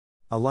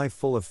A life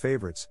full of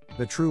favorites,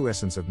 the true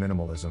essence of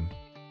minimalism.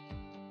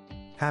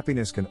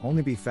 Happiness can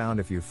only be found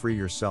if you free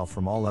yourself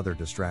from all other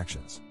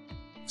distractions.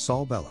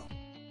 Saul Bellow.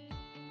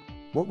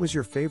 What was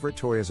your favorite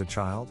toy as a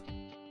child?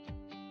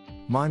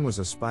 Mine was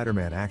a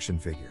Spider-Man action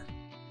figure.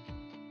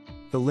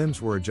 The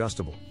limbs were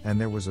adjustable, and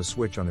there was a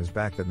switch on his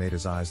back that made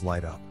his eyes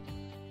light up.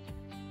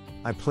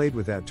 I played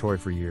with that toy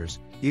for years,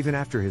 even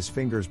after his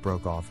fingers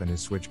broke off and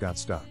his switch got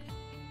stuck.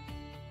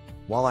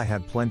 While I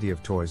had plenty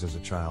of toys as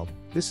a child,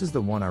 this is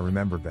the one I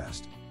remember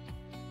best.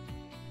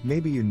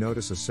 Maybe you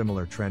notice a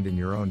similar trend in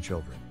your own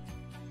children.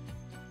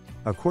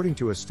 According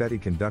to a study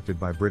conducted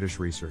by British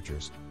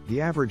researchers, the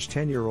average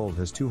 10-year-old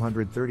has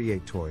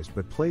 238 toys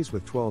but plays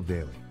with 12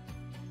 daily.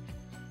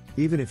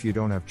 Even if you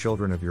don't have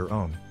children of your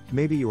own,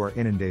 maybe you are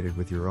inundated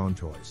with your own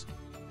toys.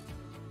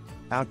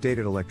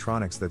 Outdated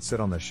electronics that sit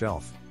on the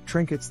shelf,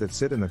 trinkets that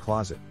sit in the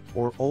closet,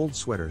 or old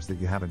sweaters that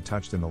you haven't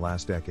touched in the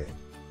last decade.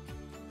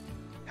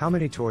 How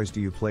many toys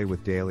do you play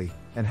with daily,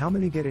 and how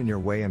many get in your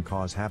way and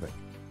cause havoc?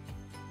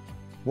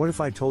 What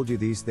if I told you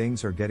these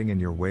things are getting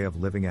in your way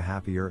of living a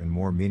happier and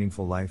more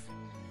meaningful life?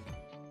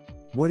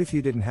 What if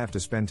you didn't have to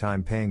spend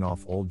time paying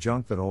off old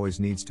junk that always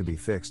needs to be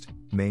fixed,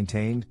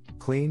 maintained,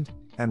 cleaned,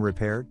 and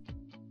repaired?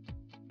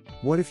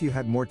 What if you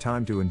had more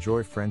time to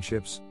enjoy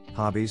friendships,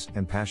 hobbies,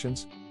 and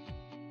passions?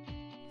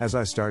 As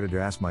I started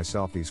to ask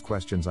myself these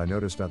questions, I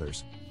noticed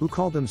others, who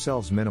called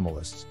themselves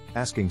minimalists,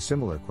 asking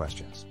similar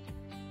questions.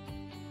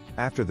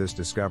 After this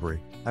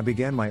discovery, I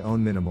began my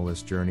own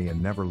minimalist journey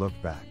and never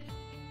looked back.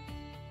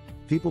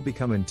 People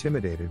become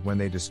intimidated when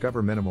they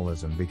discover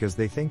minimalism because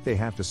they think they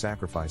have to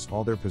sacrifice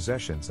all their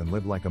possessions and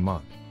live like a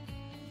monk.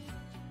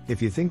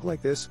 If you think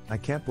like this, I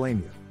can't blame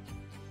you.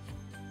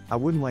 I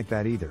wouldn't like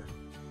that either.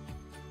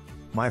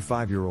 My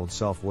 5-year-old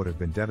self would have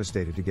been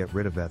devastated to get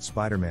rid of that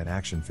Spider-Man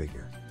action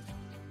figure.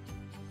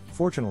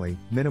 Fortunately,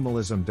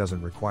 minimalism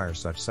doesn't require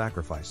such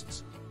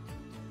sacrifices.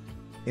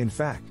 In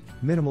fact,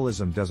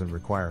 minimalism doesn't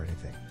require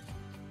anything.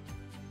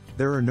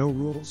 There are no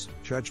rules,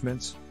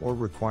 judgments, or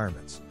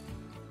requirements.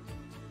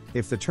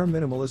 If the term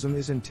minimalism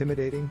is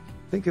intimidating,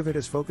 think of it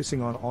as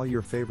focusing on all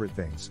your favorite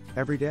things,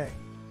 every day.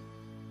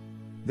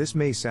 This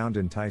may sound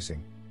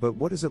enticing, but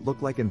what does it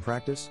look like in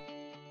practice?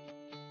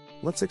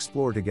 Let's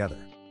explore together.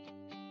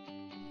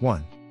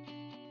 1.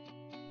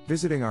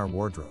 Visiting our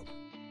wardrobe.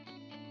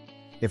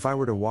 If I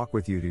were to walk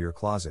with you to your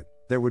closet,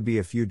 there would be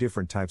a few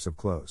different types of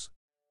clothes.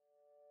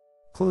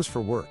 Clothes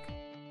for work.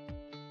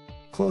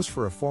 Clothes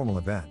for a formal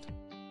event.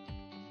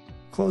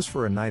 Clothes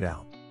for a night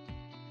out.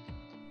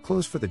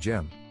 Clothes for the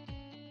gym.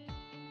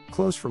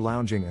 Clothes for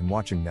lounging and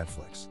watching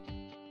Netflix.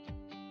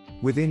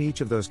 Within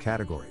each of those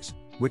categories,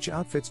 which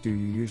outfits do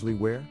you usually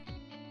wear?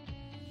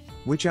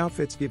 Which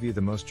outfits give you the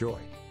most joy?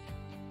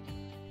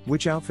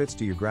 Which outfits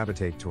do you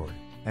gravitate toward,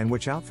 and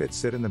which outfits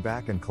sit in the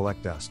back and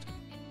collect dust?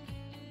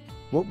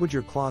 What would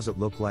your closet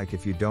look like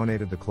if you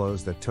donated the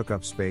clothes that took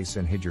up space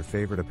and hid your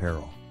favorite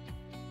apparel?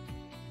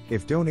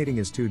 If donating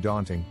is too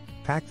daunting,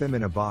 pack them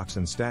in a box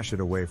and stash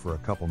it away for a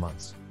couple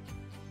months.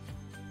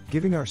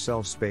 Giving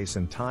ourselves space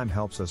and time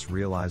helps us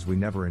realize we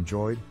never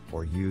enjoyed,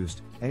 or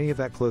used, any of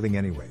that clothing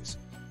anyways.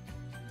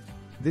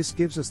 This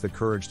gives us the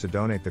courage to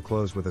donate the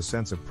clothes with a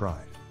sense of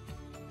pride.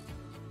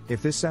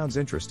 If this sounds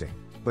interesting,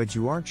 but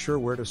you aren't sure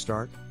where to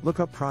start, look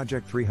up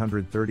Project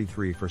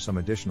 333 for some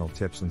additional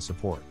tips and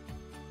support.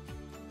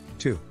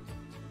 2.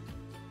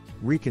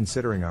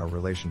 Reconsidering our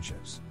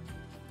relationships.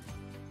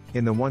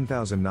 In the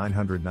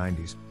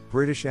 1990s,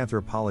 British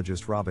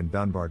anthropologist Robin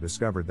Dunbar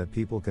discovered that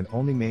people can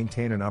only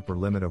maintain an upper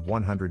limit of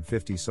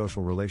 150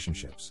 social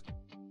relationships.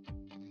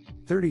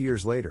 30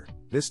 years later,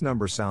 this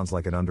number sounds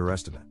like an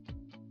underestimate.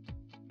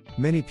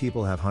 Many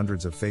people have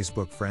hundreds of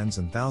Facebook friends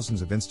and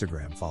thousands of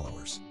Instagram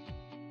followers.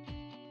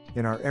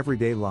 In our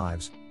everyday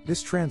lives,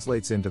 this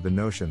translates into the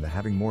notion that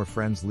having more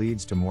friends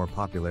leads to more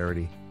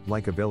popularity,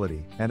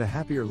 likability, and a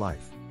happier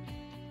life.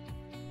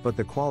 But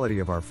the quality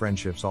of our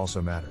friendships also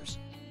matters.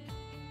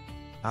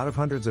 Out of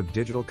hundreds of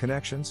digital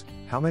connections,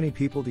 how many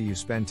people do you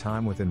spend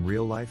time with in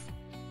real life?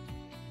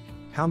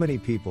 How many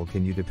people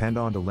can you depend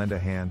on to lend a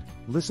hand,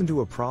 listen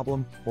to a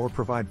problem, or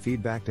provide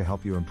feedback to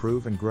help you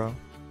improve and grow?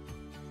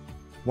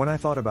 When I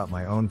thought about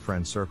my own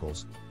friend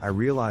circles, I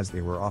realized they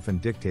were often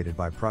dictated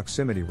by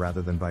proximity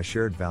rather than by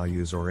shared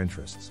values or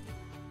interests.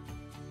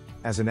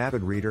 As an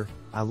avid reader,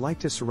 I like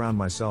to surround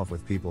myself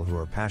with people who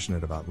are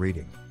passionate about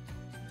reading.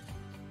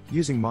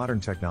 Using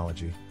modern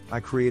technology, I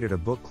created a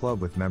book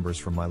club with members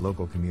from my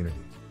local community.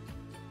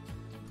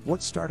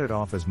 What started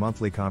off as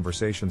monthly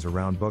conversations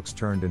around books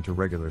turned into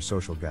regular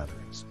social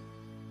gatherings.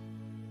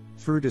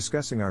 Through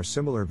discussing our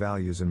similar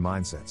values and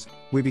mindsets,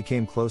 we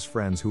became close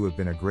friends who have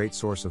been a great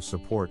source of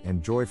support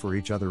and joy for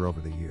each other over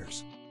the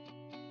years.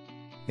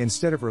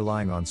 Instead of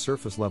relying on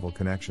surface-level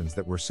connections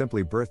that were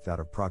simply birthed out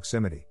of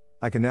proximity,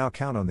 I can now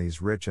count on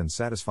these rich and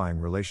satisfying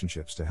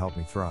relationships to help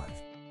me thrive.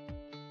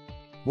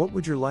 What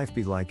would your life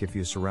be like if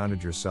you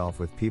surrounded yourself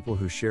with people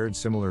who shared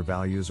similar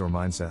values or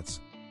mindsets?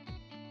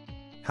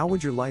 How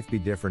would your life be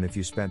different if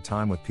you spent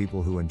time with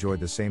people who enjoyed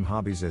the same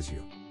hobbies as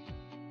you?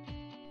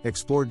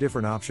 Explore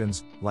different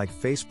options, like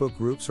Facebook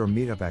groups or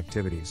meetup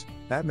activities,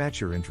 that match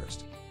your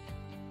interest.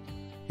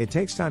 It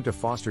takes time to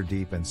foster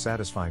deep and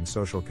satisfying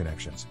social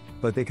connections,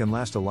 but they can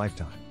last a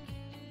lifetime.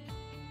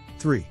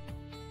 3.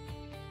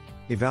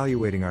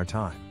 Evaluating our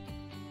time.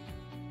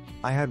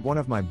 I had one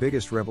of my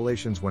biggest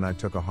revelations when I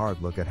took a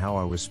hard look at how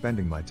I was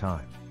spending my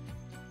time.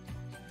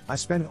 I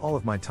spent all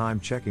of my time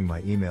checking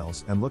my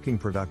emails and looking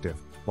productive,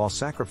 while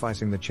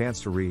sacrificing the chance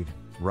to read,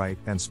 write,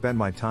 and spend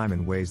my time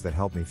in ways that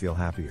helped me feel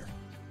happier.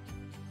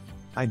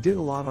 I did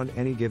a lot on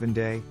any given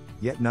day,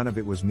 yet none of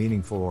it was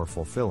meaningful or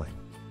fulfilling.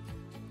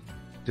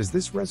 Does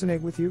this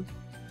resonate with you?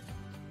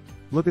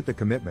 Look at the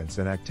commitments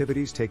and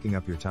activities taking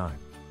up your time.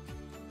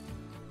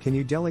 Can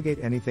you delegate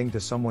anything to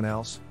someone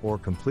else, or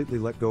completely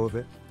let go of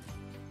it?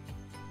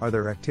 Are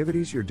there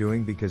activities you're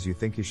doing because you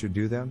think you should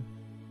do them?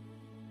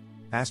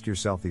 Ask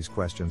yourself these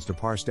questions to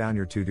parse down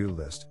your to-do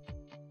list.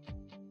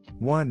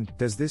 1.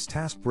 Does this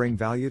task bring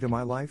value to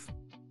my life?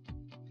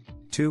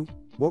 2.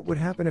 What would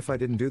happen if I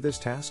didn't do this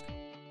task?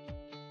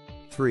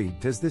 3.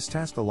 Does this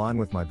task align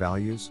with my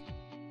values?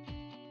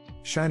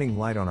 Shining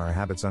light on our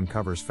habits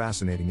uncovers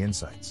fascinating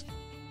insights.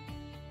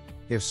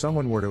 If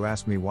someone were to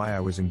ask me why I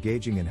was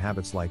engaging in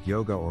habits like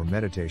yoga or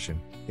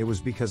meditation, it was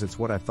because it's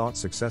what I thought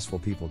successful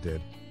people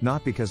did,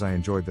 not because I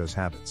enjoyed those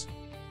habits.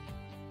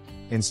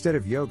 Instead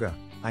of yoga,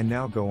 I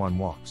now go on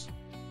walks.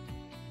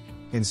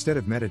 Instead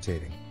of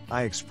meditating,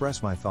 I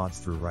express my thoughts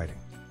through writing.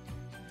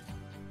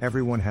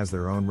 Everyone has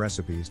their own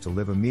recipes to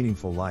live a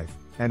meaningful life,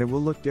 and it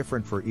will look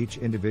different for each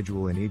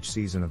individual in each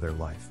season of their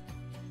life.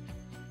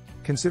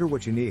 Consider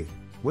what you need,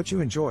 what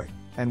you enjoy,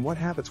 and what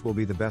habits will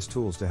be the best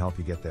tools to help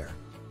you get there.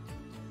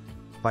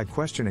 By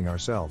questioning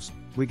ourselves,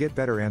 we get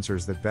better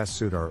answers that best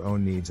suit our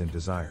own needs and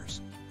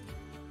desires.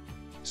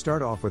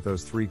 Start off with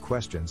those 3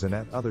 questions and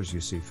add others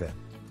you see fit.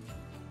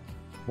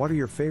 What are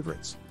your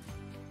favorites?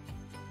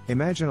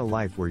 Imagine a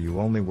life where you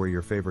only wear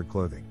your favorite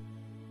clothing.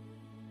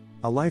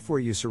 A life where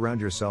you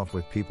surround yourself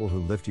with people who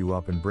lift you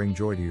up and bring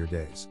joy to your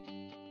days.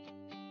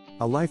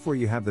 A life where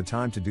you have the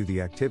time to do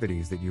the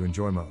activities that you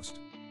enjoy most.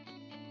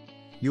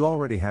 You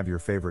already have your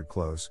favorite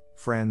clothes,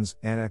 friends,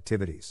 and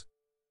activities.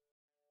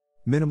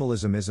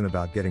 Minimalism isn't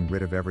about getting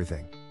rid of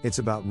everything, it's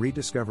about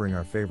rediscovering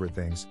our favorite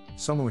things,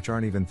 some which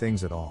aren't even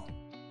things at all.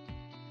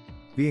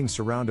 Being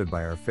surrounded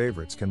by our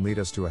favorites can lead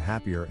us to a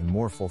happier and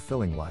more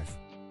fulfilling life.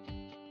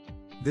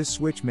 This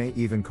switch may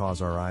even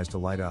cause our eyes to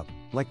light up,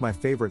 like my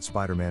favorite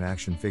Spider-Man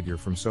action figure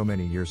from so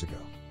many years ago.